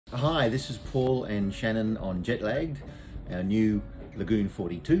Hi, this is Paul and Shannon on Jet Lagged, our new Lagoon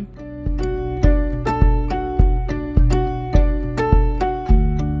 42.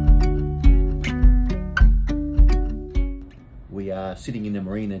 We are sitting in a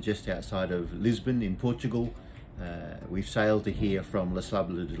marina just outside of Lisbon in Portugal. We've sailed to here from Les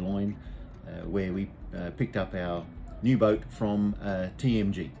Sables de Loin, where we picked up our new boat from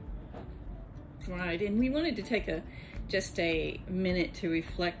TMG. Right, and we wanted to take just a minute to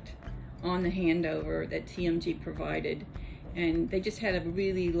reflect on the handover that TMG provided. And they just had a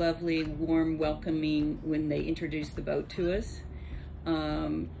really lovely, warm welcoming when they introduced the boat to us.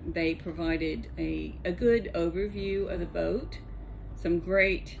 They provided a good overview of the boat, some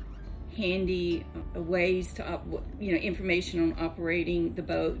great handy ways to, information on operating the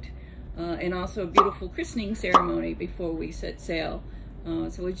boat, and also a beautiful christening ceremony before we set sail. So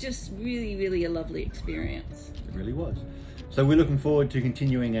it was just really a lovely experience. It really was. So we're looking forward to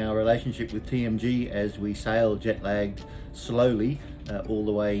continuing our relationship with TMG as we sail jet lagged slowly all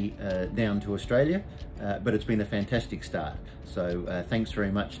the way down to Australia. But it's been a fantastic start. So thanks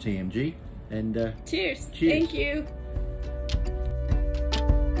very much, TMG. And Cheers. Cheers. Thank you.